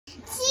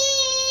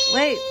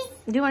Wait,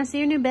 do you want to see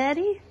your new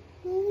Betty?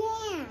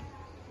 Yeah.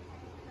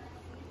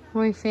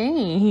 What do you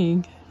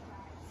think?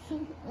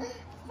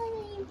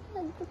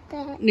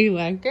 Do you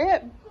like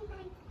it?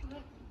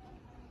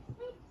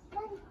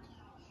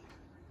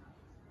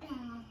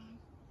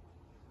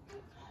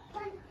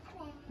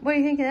 What do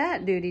you think of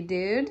that, Duty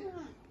Dude?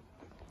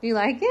 Do you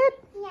like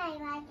it? Yeah, I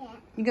like it.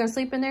 You gonna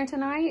sleep in there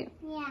tonight?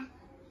 Yeah.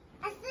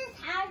 Is this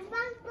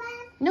husband's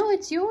bed? No,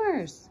 it's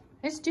yours.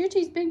 It's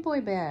Juji's big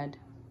boy bed.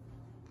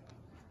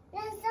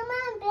 Does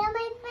someone build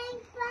my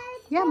big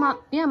bed?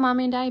 Yeah,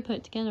 Mommy and Daddy put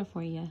it together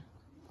for you. Do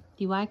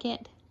you like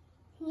it?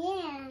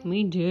 Yeah.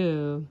 We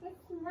do.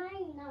 It's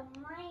mine, not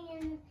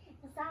mine.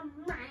 It's not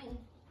mine.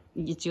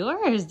 It's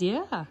yours,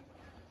 yeah.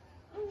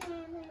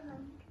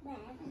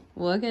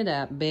 Look at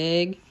that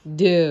big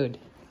dude.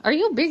 Are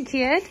you a big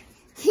kid?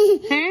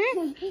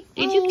 Huh?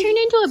 Did you turn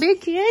into a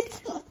big kid?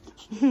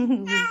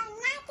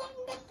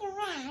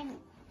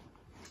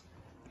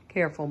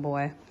 Careful,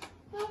 boy.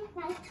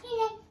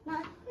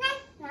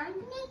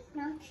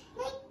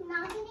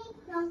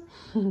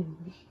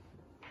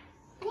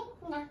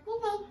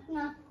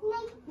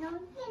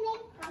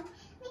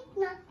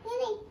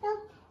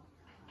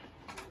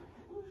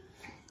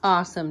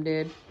 Awesome,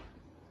 dude.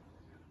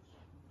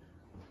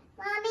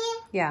 Mommy?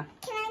 Yeah.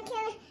 Can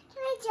I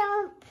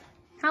jump?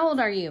 How old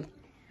are you?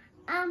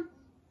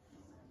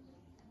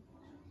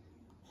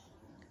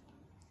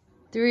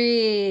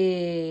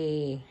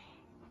 3.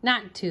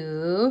 Not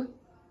 2.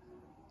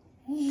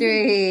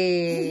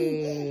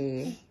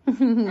 3. Are you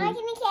gonna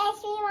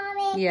catch me,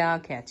 Mommy? Yeah, I'll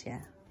catch you.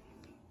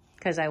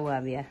 'Cause I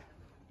love you.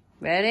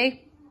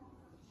 Ready?